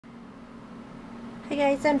Hi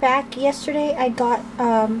guys, I'm back. Yesterday I got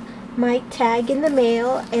my tag in the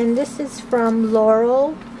mail, and this is from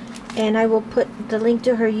Laurel, and I will put the link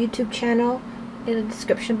to her YouTube channel in the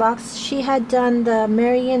description box. She had done the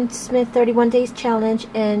Marion Smith 31 Days Challenge,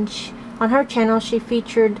 and on her channel she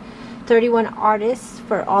featured 31 artists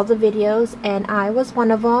for all the videos, and I was one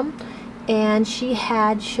of them. And she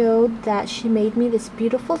had showed that she made me this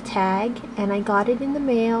beautiful tag, and I got it in the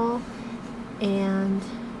mail, and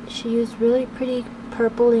she used really pretty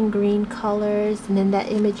purple and green colors, and then that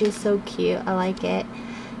image is so cute. I like it.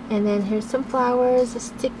 And then here's some flowers, a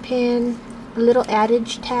stick pin, a little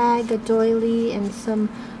adage tag, a doily, and some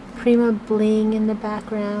Prima bling in the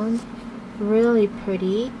background. Really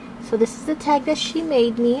pretty. So this is the tag that she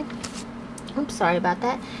made me. I'm sorry about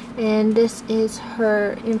that. And this is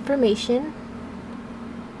her information.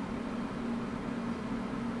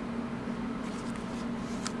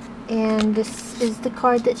 And this is the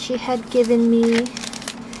card that she had given me,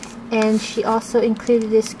 and she also included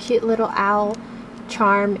this cute little owl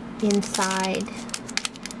charm inside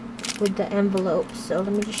with the envelope. So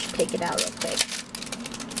let me just take it out real quick.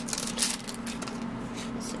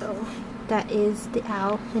 So that is the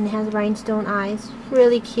owl, and it has rhinestone eyes.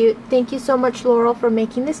 Really cute. Thank you so much, Laurel, for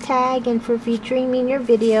making this tag and for featuring me in your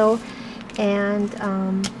video. And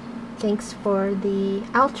thanks for the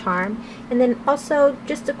owl charm. And then also,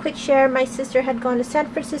 just a quick share, my sister had gone to San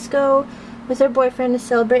Francisco with her boyfriend to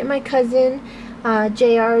celebrate my cousin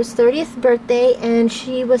JR's 30th birthday, and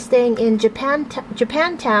she was staying in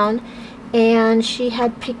Japantown, and she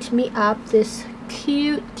had picked me up this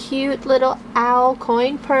cute little owl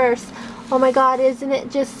coin purse. Oh my god, isn't it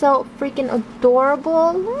just so freaking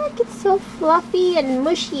adorable? Look, it's so fluffy and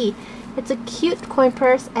mushy. It's a cute coin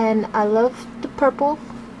purse, and I love the purple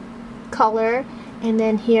color. And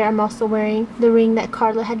then here I'm also wearing the ring that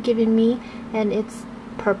Carla had given me, and it's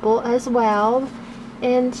purple as well.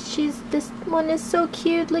 And this one is so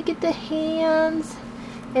cute. Look at the hands,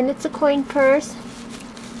 and it's a coin purse.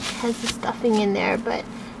 It has the stuffing in there, but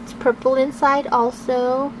it's purple inside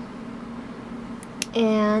also.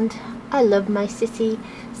 And I love my sissy.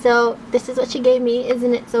 So this is what she gave me.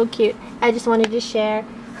 Isn't it so cute? I just wanted to share.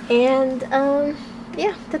 And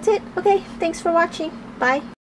yeah, that's it. Okay, thanks for watching. Bye.